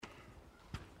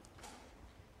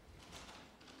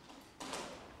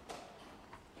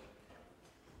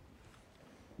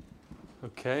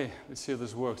Okay, let's see how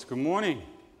this works. Good morning.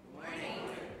 Good morning.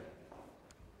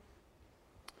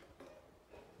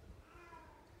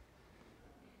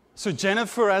 So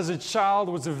Jennifer, as a child,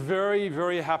 was a very,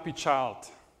 very happy child.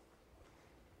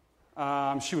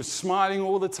 She was smiling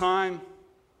all the time.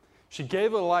 She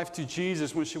gave her life to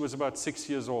Jesus when she was about 6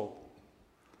 years old.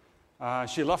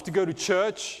 She loved to go to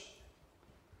church.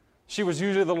 She was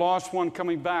usually the last one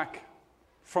coming back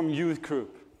from youth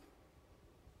group.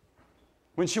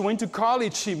 When she went to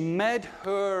college, she met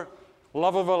her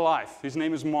love of her life. His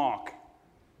name is Mark.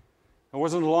 It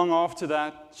wasn't long after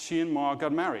that, she and Mark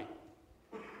got married.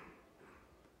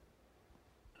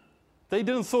 They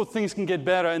didn't thought things can get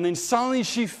better, and then suddenly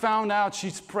she found out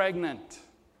she's pregnant.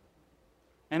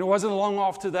 And it wasn't long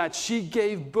after that, she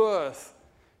gave birth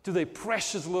to their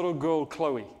precious little girl,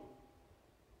 Chloe.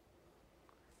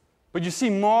 But you see,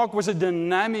 Mark was a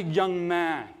dynamic young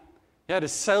man. He had a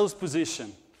sales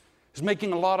position. He was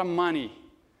making a lot of money.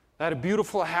 They had a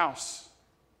beautiful house.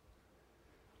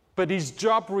 But his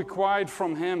job required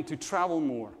from him to travel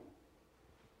more.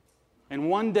 And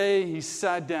one day he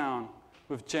sat down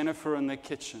with Jennifer in the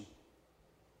kitchen.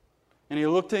 And he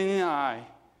looked her in the eye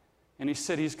and he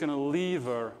said he's going to leave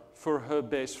her for her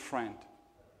best friend.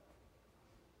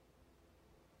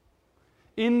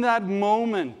 In that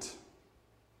moment,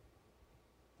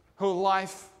 her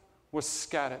life was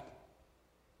scattered.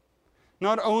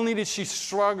 Not only did she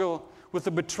struggle with the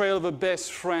betrayal of her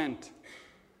best friend,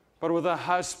 but with her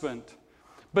husband,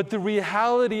 but the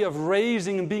reality of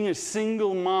raising and being a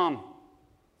single mom,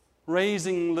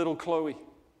 raising little Chloe.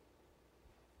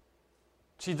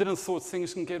 She didn't thought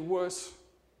things can get worse,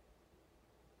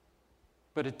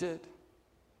 but it did.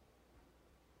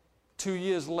 2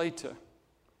 years later,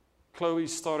 Chloe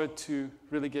started to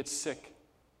really get sick.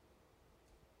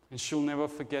 And she'll never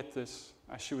forget this,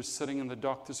 as she was sitting in the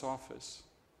doctor's office.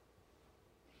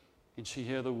 And she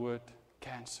heard the word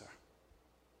cancer.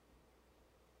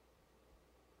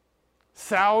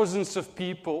 Thousands of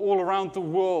people all around the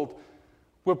world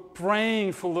were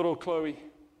praying for little Chloe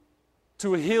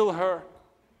to heal her.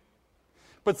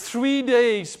 But 3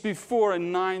 days before her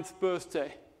 9th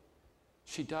birthday,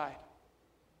 she died.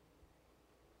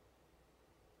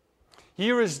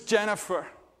 Here is Jennifer.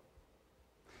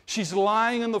 She's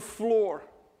lying on the floor.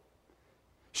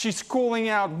 She's calling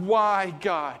out, "Why,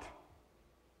 God?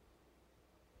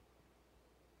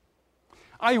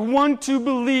 I want to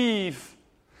believe,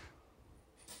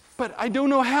 but I don't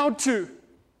know how to.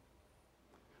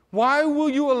 Why will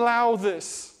you allow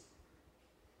this?"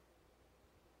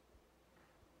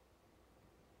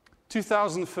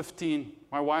 2015,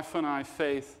 my wife and I,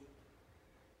 Faith,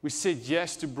 we said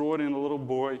yes to bringing a little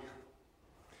boy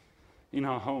in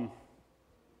our home.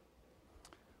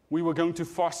 We were going to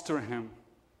foster him.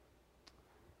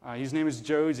 His name is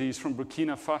Josie. He's from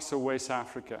Burkina Faso, West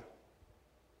Africa.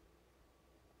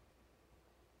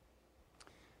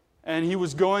 And he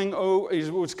was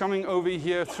coming over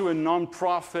here through a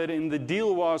non-profit, and the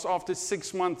deal was after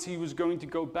 6 months he was going to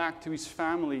go back to his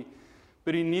family,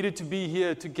 but he needed to be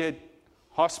here to get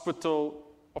hospital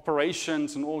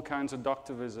operations and all kinds of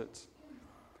doctor visits.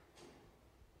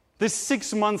 This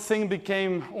 6-month thing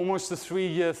became almost a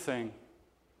 3-year thing.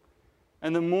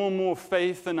 And the more and more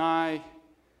Faith and I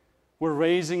were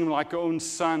raising him like our own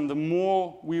son, the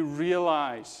more we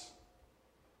realized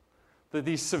that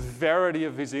the severity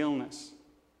of his illness.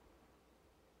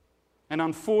 And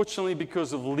unfortunately,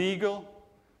 because of legal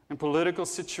and political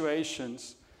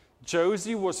situations,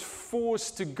 Josie was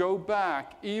forced to go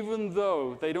back, even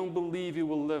though they don't believe he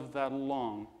will live that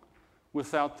long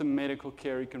without the medical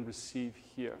care he can receive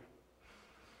here.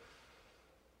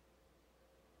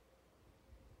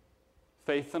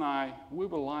 Faith and I, we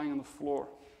were lying on the floor.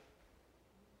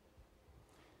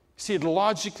 See, it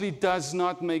logically does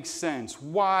not make sense.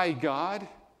 Why, God?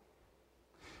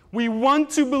 We want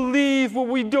to believe, but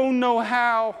we don't know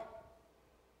how.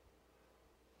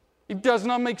 It does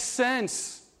not make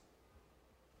sense.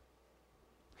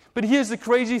 But here's the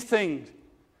crazy thing.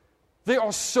 There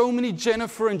are so many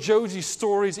Jennifer and Josie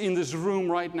stories in this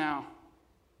room right now.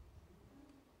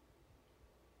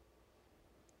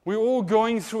 We're all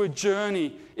going through a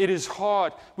journey. It is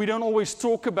hard. We don't always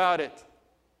talk about it.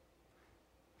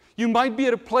 You might be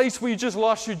at a place where you just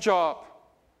lost your job.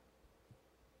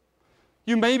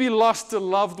 You maybe lost a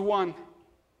loved one.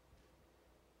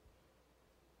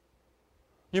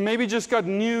 You maybe just got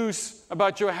news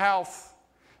about your health.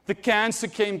 The cancer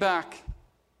came back.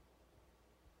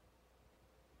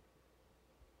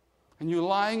 And you're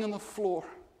lying on the floor.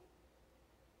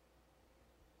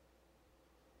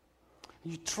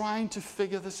 And you're trying to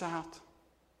figure this out.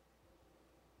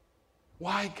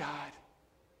 Why, God?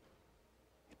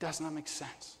 does not make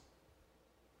sense.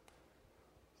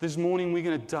 This morning we're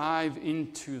going to dive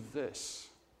into this.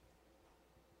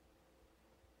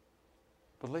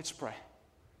 But let's pray.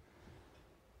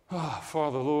 Oh,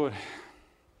 Father, Lord,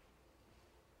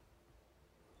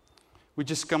 we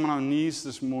just come on our knees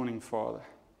this morning, Father.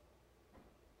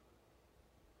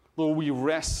 Lord, we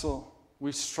wrestle,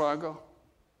 we struggle.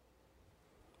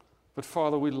 But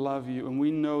Father, we love you, and we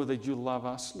know that you love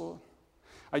us, Lord.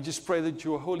 I just pray that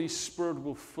your Holy Spirit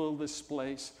will fill this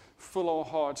place, fill our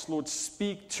hearts. Lord,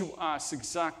 speak to us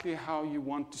exactly how you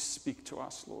want to speak to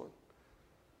us, Lord.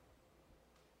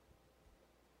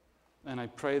 And I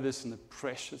pray this in the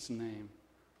precious name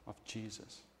of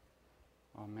Jesus.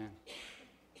 Amen.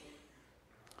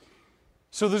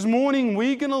 So this morning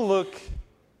we're going to look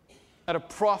at a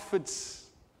prophet's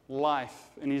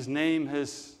life, and his name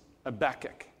is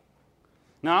Habakkuk.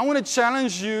 Now I want to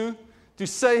challenge you to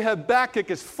say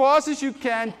Habakkuk as fast as you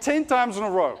can, 10 times in a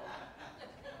row.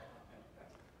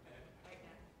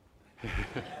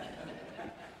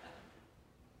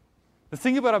 The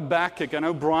thing about Habakkuk, I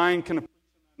know Brian can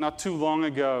not too long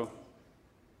ago.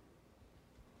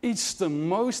 It's the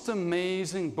most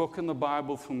amazing book in the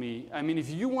Bible for me. I mean,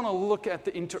 if you want to look at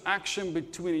the interaction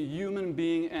between a human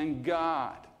being and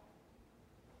God,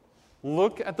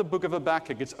 look at the book of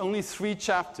Habakkuk. It's only 3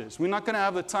 chapters. We're not going to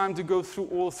have the time to go through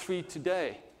all 3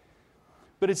 today.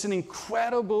 But it's an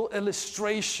incredible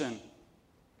illustration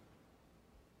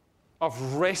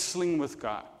of wrestling with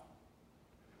God.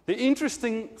 The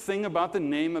interesting thing about the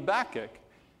name Habakkuk,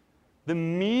 the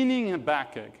meaning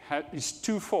Habakkuk is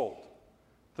twofold.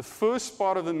 The first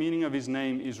part of the meaning of his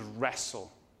name is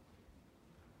wrestle.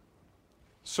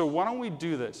 So why don't we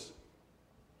do this?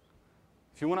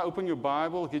 If you want to open your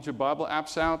Bible, get your Bible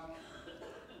apps out.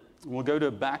 We'll go to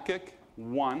Habakkuk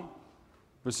 1,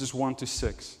 verses 1 to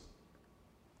 6.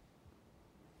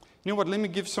 You know what? Let me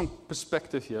give some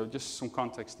perspective here, just some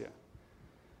context here.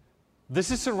 This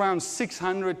is around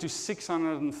 600 to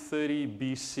 630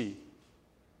 BC.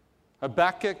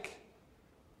 Habakkuk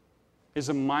is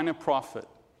a minor prophet.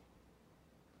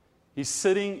 He's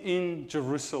sitting in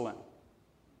Jerusalem.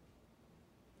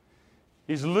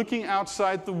 He's looking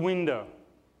outside the window.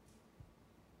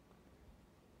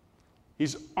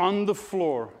 He's on the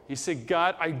floor. He said,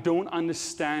 God, I don't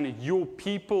understand it. Your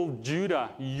people, Judah,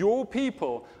 your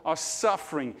people are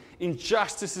suffering.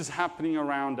 Injustice is happening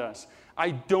around us.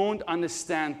 I don't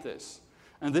understand this.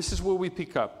 And this is where we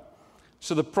pick up.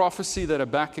 So the prophecy that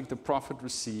Habakkuk the prophet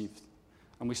received,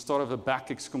 and we start with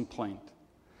Habakkuk's complaint.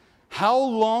 How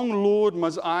long, Lord,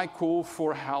 must I call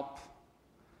for help?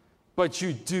 But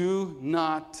you do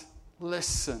not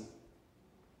listen.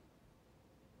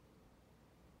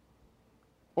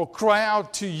 Or cry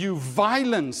out to you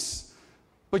violence,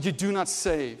 but you do not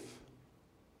save.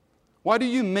 Why do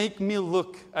you make me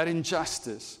look at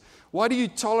injustice? Why do you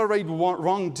tolerate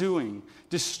wrongdoing?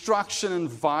 Destruction and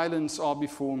violence are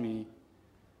before me.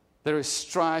 There is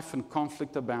strife and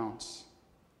conflict abounds.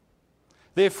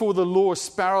 Therefore the law is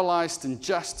paralyzed and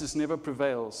justice never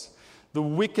prevails. The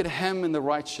wicked hem in the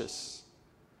righteous,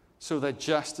 so that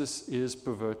justice is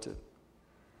perverted.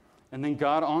 And then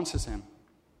God answers him.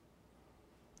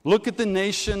 Look at the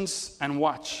nations and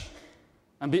watch,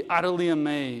 and be utterly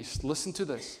amazed. Listen to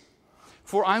this.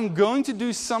 For I'm going to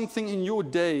do something in your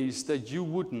days that you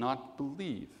would not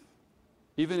believe,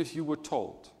 even if you were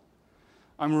told.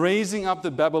 I'm raising up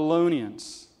the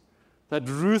Babylonians, that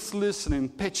ruthless and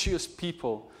impetuous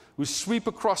people who sweep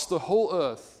across the whole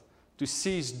earth to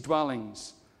seize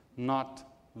dwellings not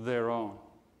their own.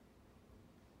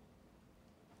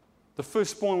 The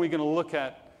first point we're going to look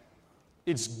at,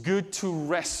 it's good to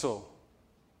wrestle.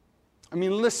 I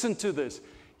mean, listen to this.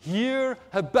 Here,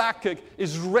 Habakkuk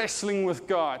is wrestling with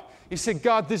God. He said,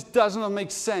 God, this does not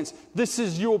make sense. This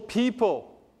is your people.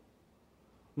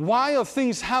 Why are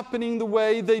things happening the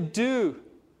way they do?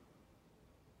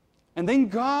 And then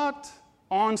God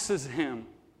answers him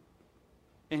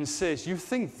and says, you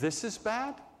think this is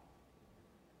bad?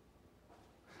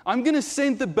 I'm going to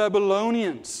send the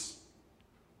Babylonians,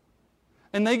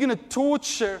 and they're going to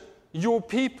torture your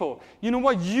people. You know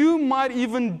what? You might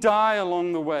even die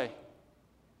along the way.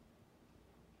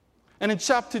 And in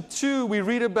chapter 2, we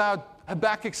read about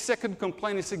Habakkuk's second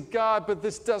complaint. He said, God, but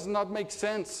this does not make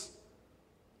sense.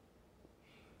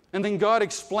 And then God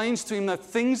explains to him that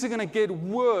things are going to get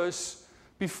worse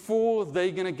before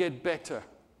they're going to get better.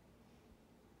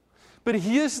 But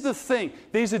here's the thing.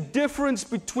 There's a difference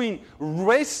between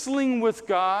wrestling with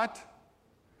God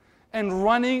and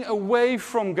running away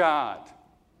from God.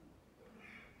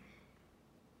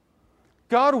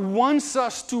 God wants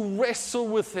us to wrestle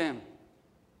with Him.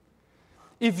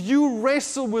 If you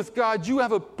wrestle with God, you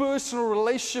have a personal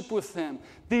relationship with Him.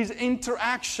 There's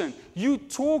interaction. You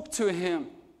talk to Him.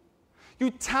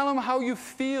 You tell Him how you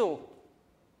feel.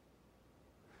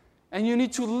 And you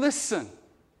need to listen.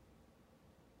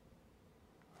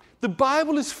 The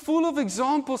Bible is full of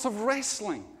examples of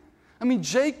wrestling. I mean,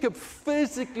 Jacob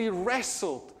physically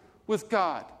wrestled with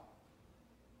God,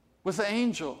 with the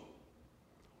angel.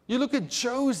 You look at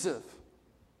Joseph.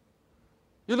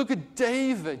 You look at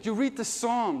David. You read the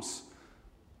Psalms.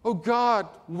 Oh God,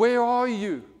 where are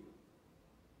you?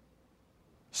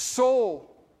 Saul.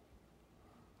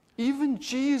 Even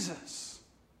Jesus.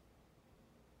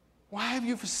 Why have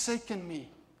you forsaken me?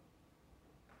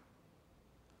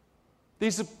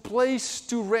 There's a place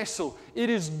to wrestle. It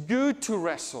is good to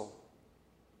wrestle.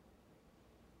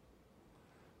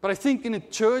 But I think in a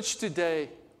church today,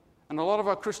 and a lot of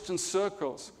our Christian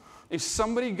circles, if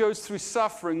somebody goes through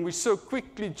suffering, we so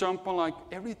quickly jump on like,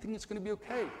 everything is going to be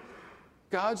okay.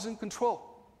 God's in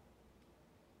control.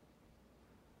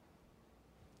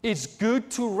 It's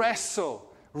good to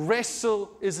wrestle.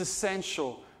 Wrestle is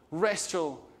essential.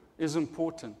 Wrestle is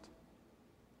important.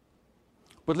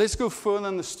 But let's go further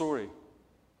in the story.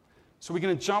 So we're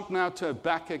going to jump now to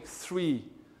Habakkuk 3,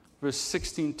 verse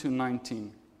 16 to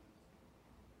 19.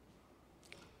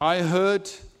 I heard,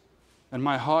 and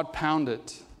my heart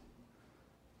pounded.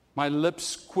 My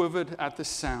lips quivered at the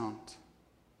sound.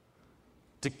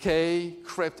 Decay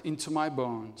crept into my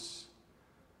bones,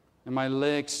 and my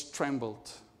legs trembled.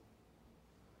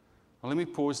 Now, let me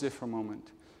pause there for a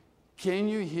moment. Can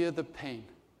you hear the pain?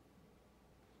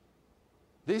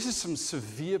 This is some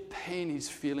severe pain he's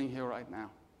feeling here right now.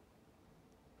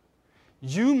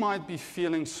 You might be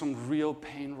feeling some real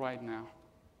pain right now.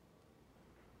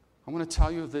 I want to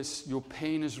tell you this, your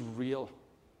pain is real.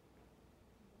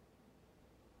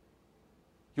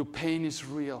 Your pain is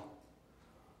real.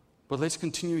 But let's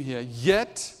continue here.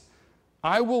 Yet,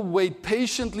 I will wait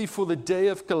patiently for the day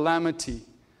of calamity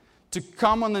to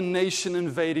come on the nation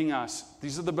invading us.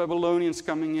 These are the Babylonians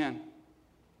coming in.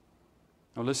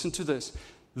 Now listen to this.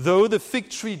 Though the fig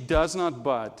tree does not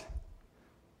bud,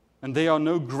 and there are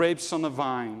no grapes on the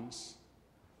vines,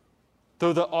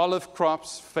 though the olive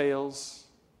crops fails,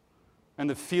 and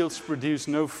the fields produce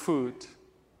no food,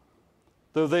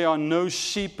 though there are no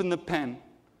sheep in the pen,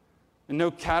 and no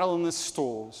cattle in the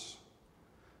stalls,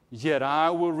 yet I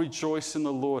will rejoice in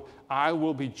the Lord. I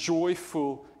will be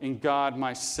joyful in God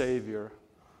my Savior.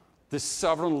 The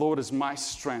sovereign Lord is my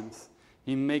strength.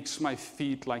 He makes my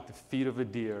feet like the feet of a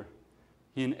deer.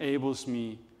 He enables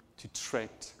me to tread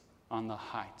on the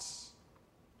heights.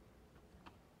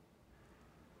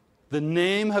 The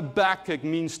name Habakkuk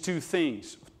means two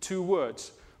things, two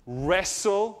words: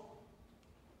 wrestle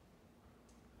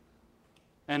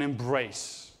and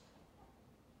embrace.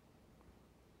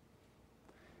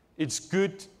 It's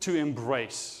good to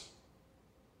embrace.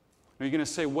 Now you're going to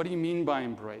say, what do you mean by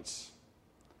embrace?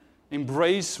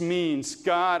 Embrace means,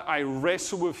 God, I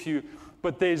wrestle with you,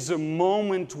 but there's a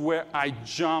moment where I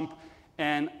jump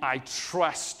and I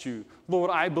trust you. Lord,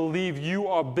 I believe you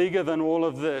are bigger than all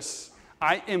of this.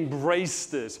 I embrace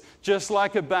this. Just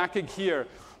like Habakkuk here,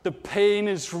 the pain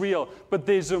is real, but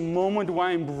there's a moment where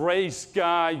I embrace,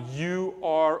 God, you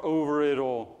are over it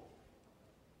all.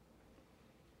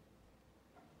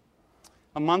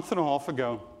 A month and a half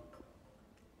ago,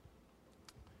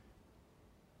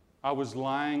 I was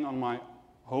lying on my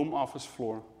home office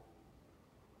floor.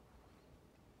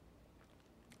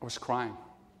 I was crying.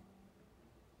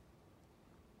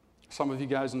 Some of you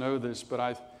guys know this, but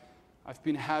I've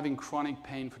been having chronic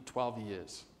pain for 12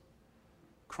 years.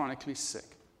 Chronically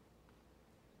sick.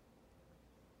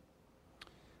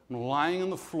 I'm lying on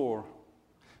the floor.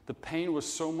 The pain was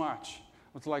so much.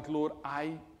 I was like, Lord,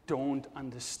 I don't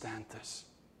understand this.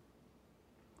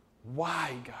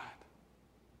 Why, God?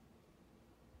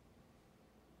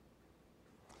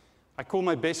 I called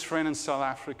my best friend in South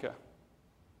Africa.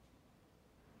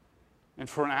 And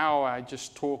for an hour, I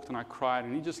just talked and I cried,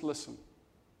 and he just listened.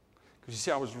 Because you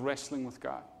see, I was wrestling with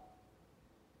God.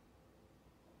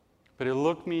 But he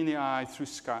looked me in the eye through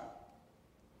Skype.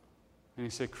 And he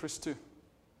said, Christo. And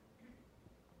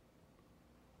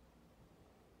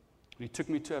he took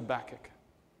me to Habakkuk.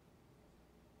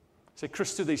 He said,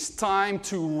 Christo, there's time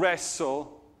to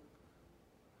wrestle,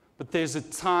 but there's a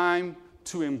time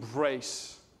to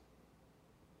embrace.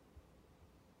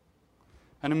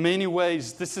 And in many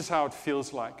ways, this is how it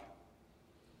feels like.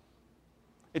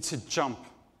 It's a jump.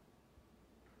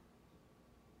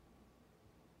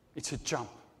 It's a jump.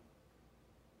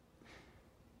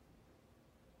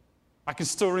 I can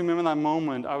still remember that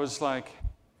moment. I was like,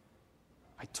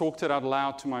 I talked it out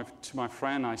loud to my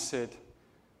friend. I said,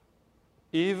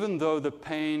 even though the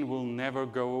pain will never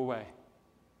go away.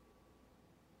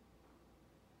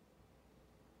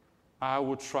 I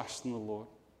will trust in the Lord.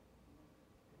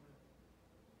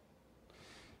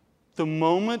 The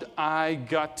moment I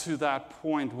got to that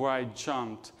point where I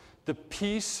jumped, the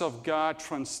peace of God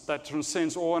that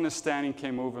transcends all understanding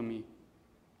came over me.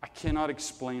 I cannot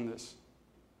explain this.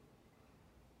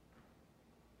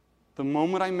 The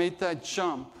moment I made that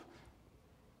jump,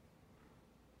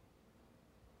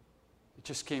 it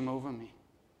just came over me.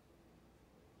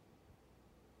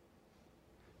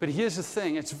 But here's the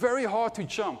thing, it's very hard to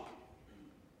jump.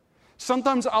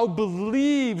 Sometimes our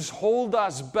beliefs hold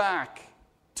us back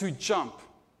to jump.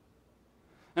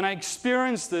 And I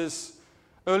experienced this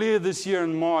earlier this year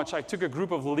in March. I took a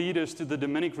group of leaders to the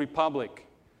Dominican Republic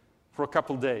for a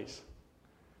couple days.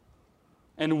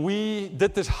 And we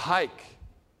did this hike.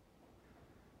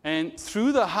 And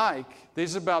through the hike,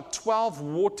 there's about 12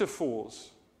 waterfalls.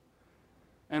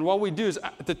 And what we do is,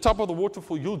 at the top of the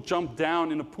waterfall, you'll jump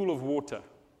down in a pool of water.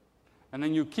 And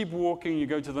then you keep walking, you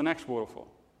go to the next waterfall.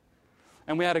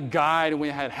 And we had a guide, and we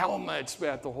had helmets, we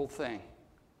had the whole thing.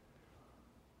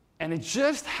 And it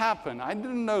just happened, I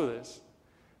didn't know this,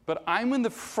 but I'm in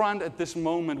the front at this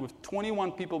moment with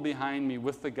 21 people behind me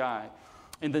with the guy.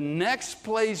 And the next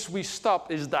place we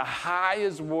stop is the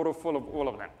highest waterfall of all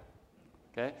of them.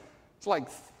 Okay? It's like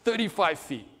 35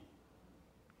 feet.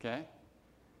 Okay?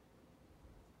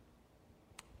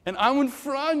 And I'm in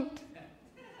front.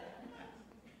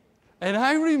 And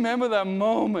I remember that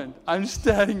moment. I'm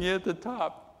standing here at the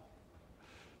top.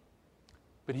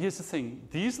 But here's the thing.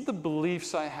 These are the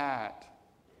beliefs I had.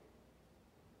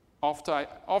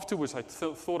 Afterwards, I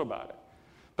thought about it.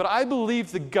 But I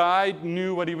believe the guide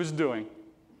knew what he was doing.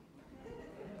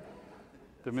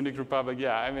 Dominican Republic,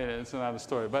 yeah, I mean, it's another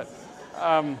story. But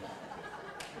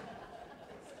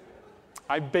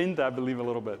I bent, I believe, a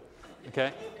little bit.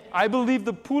 Okay? I believe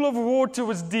the pool of water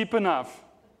was deep enough.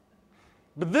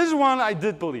 But this one I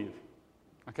did believe.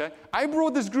 Okay? I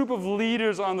brought this group of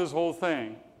leaders on this whole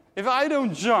thing. If I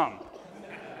don't jump,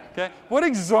 okay, what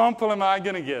example am I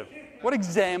going to give? What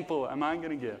example am I going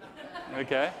to give?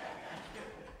 Okay?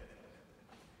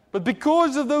 But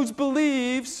because of those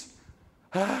beliefs,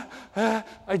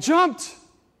 I jumped.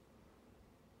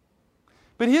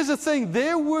 But here's the thing.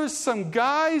 There were some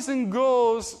guys and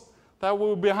girls that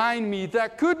were behind me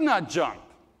that could not jump.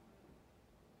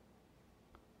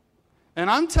 And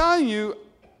I'm telling you,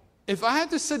 if I had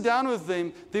to sit down with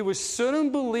them, there were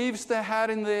certain beliefs they had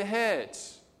in their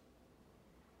heads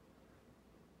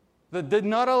that did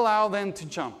not allow them to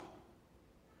jump.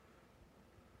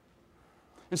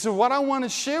 And so what I want to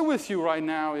share with you right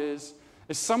now is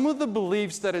some of the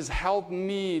beliefs that has helped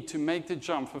me to make the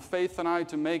jump, for Faith and I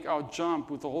to make our jump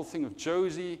with the whole thing of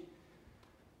Josie,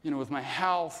 with my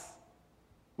health,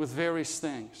 with various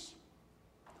things.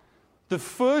 The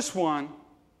first one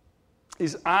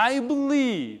is I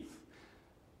believe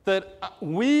that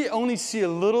we only see a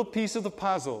little piece of the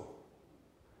puzzle.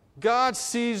 God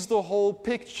sees the whole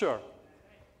picture.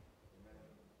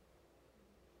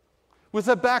 With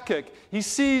Habakkuk, he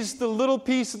sees the little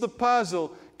piece of the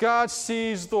puzzle. God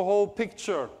sees the whole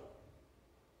picture.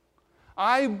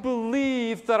 I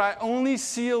believe that I only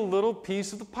see a little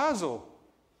piece of the puzzle.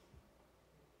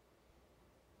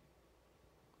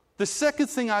 The second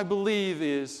thing I believe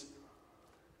is,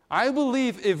 I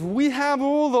believe if we have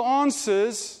all the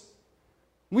answers,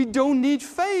 we don't need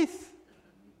faith.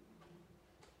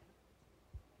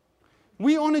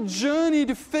 We're on a journey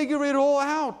to figure it all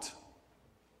out.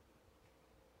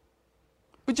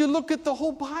 But you look at the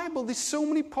whole Bible, there's so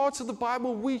many parts of the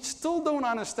Bible we still don't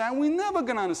understand. We're never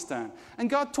going to understand. And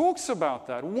God talks about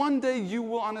that. One day you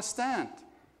will understand.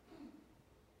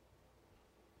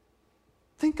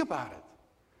 Think about it.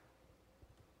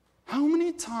 How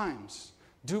many times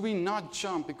do we not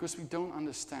jump because we don't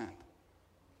understand?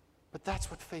 But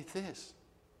that's what faith is.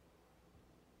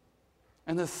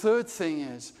 And the third thing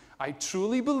is, I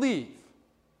truly believe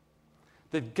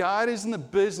that God is in the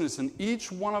business in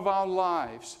each one of our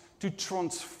lives to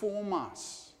transform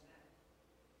us.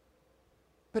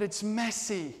 But it's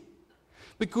messy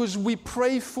because we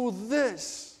pray for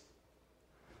this.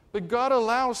 But God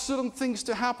allows certain things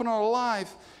to happen in our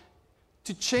life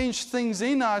to change things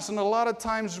in us, and a lot of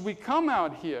times we come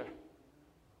out here.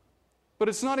 But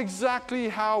it's not exactly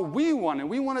how we want it.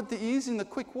 We want it the easy and the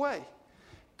quick way.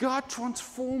 God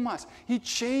transforms us. He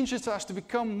changes us to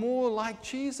become more like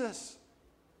Jesus.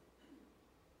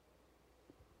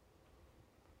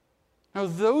 Now,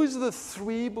 those are the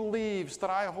three beliefs that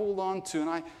I hold on to, and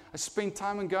I spend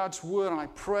time in God's Word, and I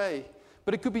pray.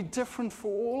 But it could be different for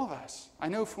all of us. I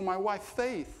know for my wife,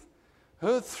 Faith,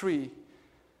 her three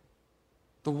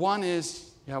The one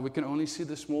is, we can only see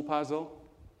the small puzzle.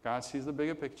 God sees the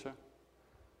bigger picture.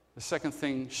 The second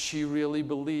thing she really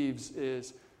believes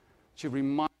is she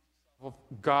reminds herself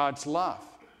of God's love,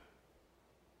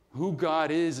 who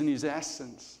God is in His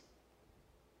essence.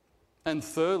 And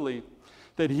thirdly,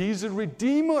 that He's a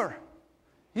redeemer.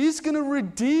 He's going to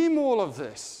redeem all of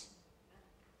this.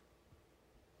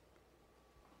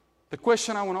 The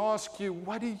question I want to ask you,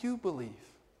 what do you believe?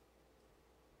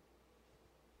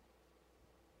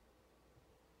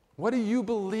 What are you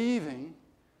believing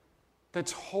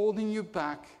that's holding you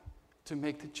back to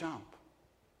make the jump?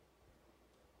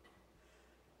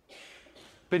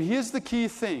 But here's the key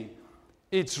thing.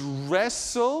 It's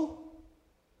wrestle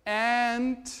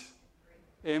and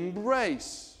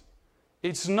embrace.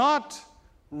 It's not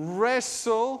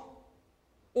wrestle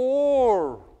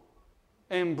or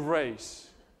embrace.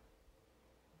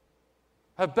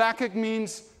 Habakkuk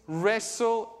means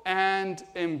wrestle and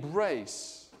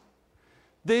embrace.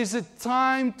 There's a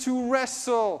time to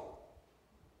wrestle.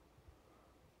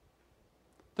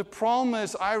 The problem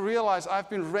is, I realize I've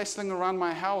been wrestling around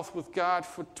my house with God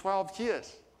for 12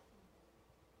 years.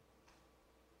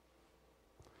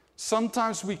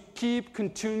 Sometimes we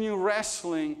continue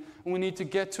wrestling, and we need to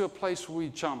get to a place where we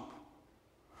jump.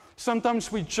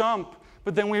 Sometimes we jump,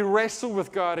 but then we wrestle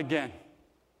with God again.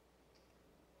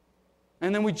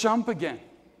 And then we jump again.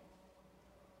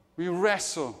 We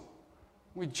wrestle.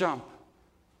 We jump.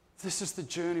 This is the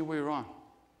journey we're on.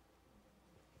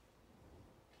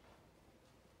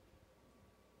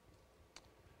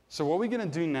 So what we're going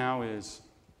to do now is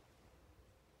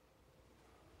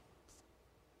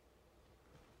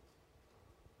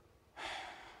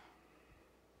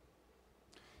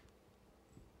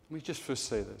let me just first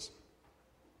say this.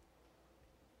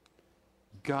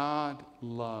 God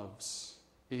loves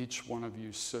each one of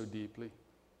you so deeply.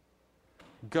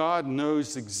 God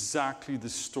knows exactly the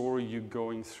story you're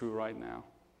going through right now.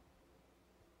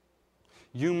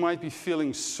 You might be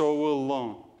feeling so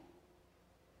alone.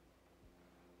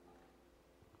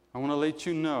 I want to let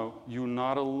you know you're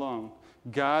not alone.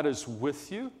 God is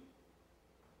with you.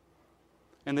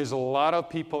 And there's a lot of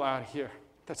people out here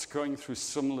that's going through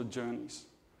similar journeys.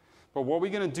 But what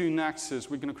we're going to do next is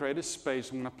we're going to create a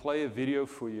space. I'm going to play a video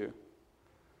for you.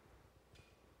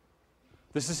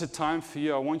 This is a time for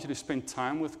you. I want you to spend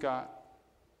time with God.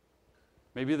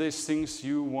 Maybe there's things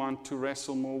you want to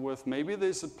wrestle more with. Maybe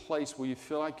there's a place where you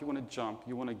feel like you want to jump.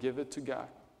 You want to give it to God.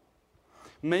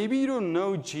 Maybe you don't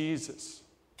know Jesus.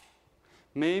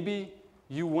 Maybe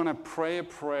you want to pray a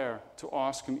prayer to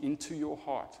ask Him into your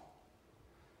heart.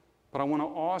 But I want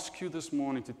to ask you this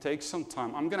morning to take some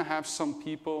time. I'm going to have some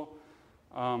people,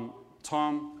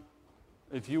 Tom,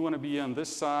 if you want to be on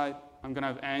this side, I'm going to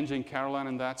have Angie and Caroline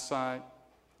on that side,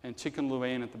 and Chick and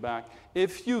Luann at the back.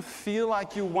 If you feel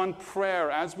like you want prayer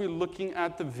as we're looking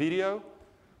at the video,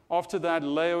 after that,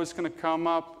 Leo is going to come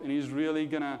up, and he's really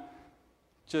going to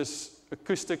just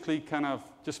acoustically kind of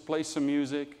just play some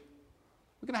music.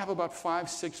 We're going to have about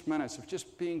 5-6 minutes of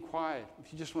just being quiet.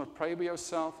 If you just want to pray by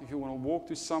yourself, if you want to walk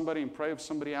to somebody and pray with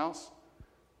somebody else,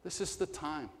 this is the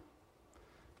time.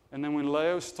 And then when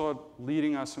Leo starts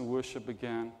leading us in worship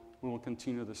again, we will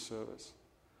continue the service.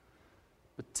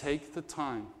 But take the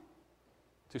time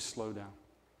to slow down.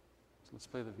 So let's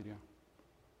play the video.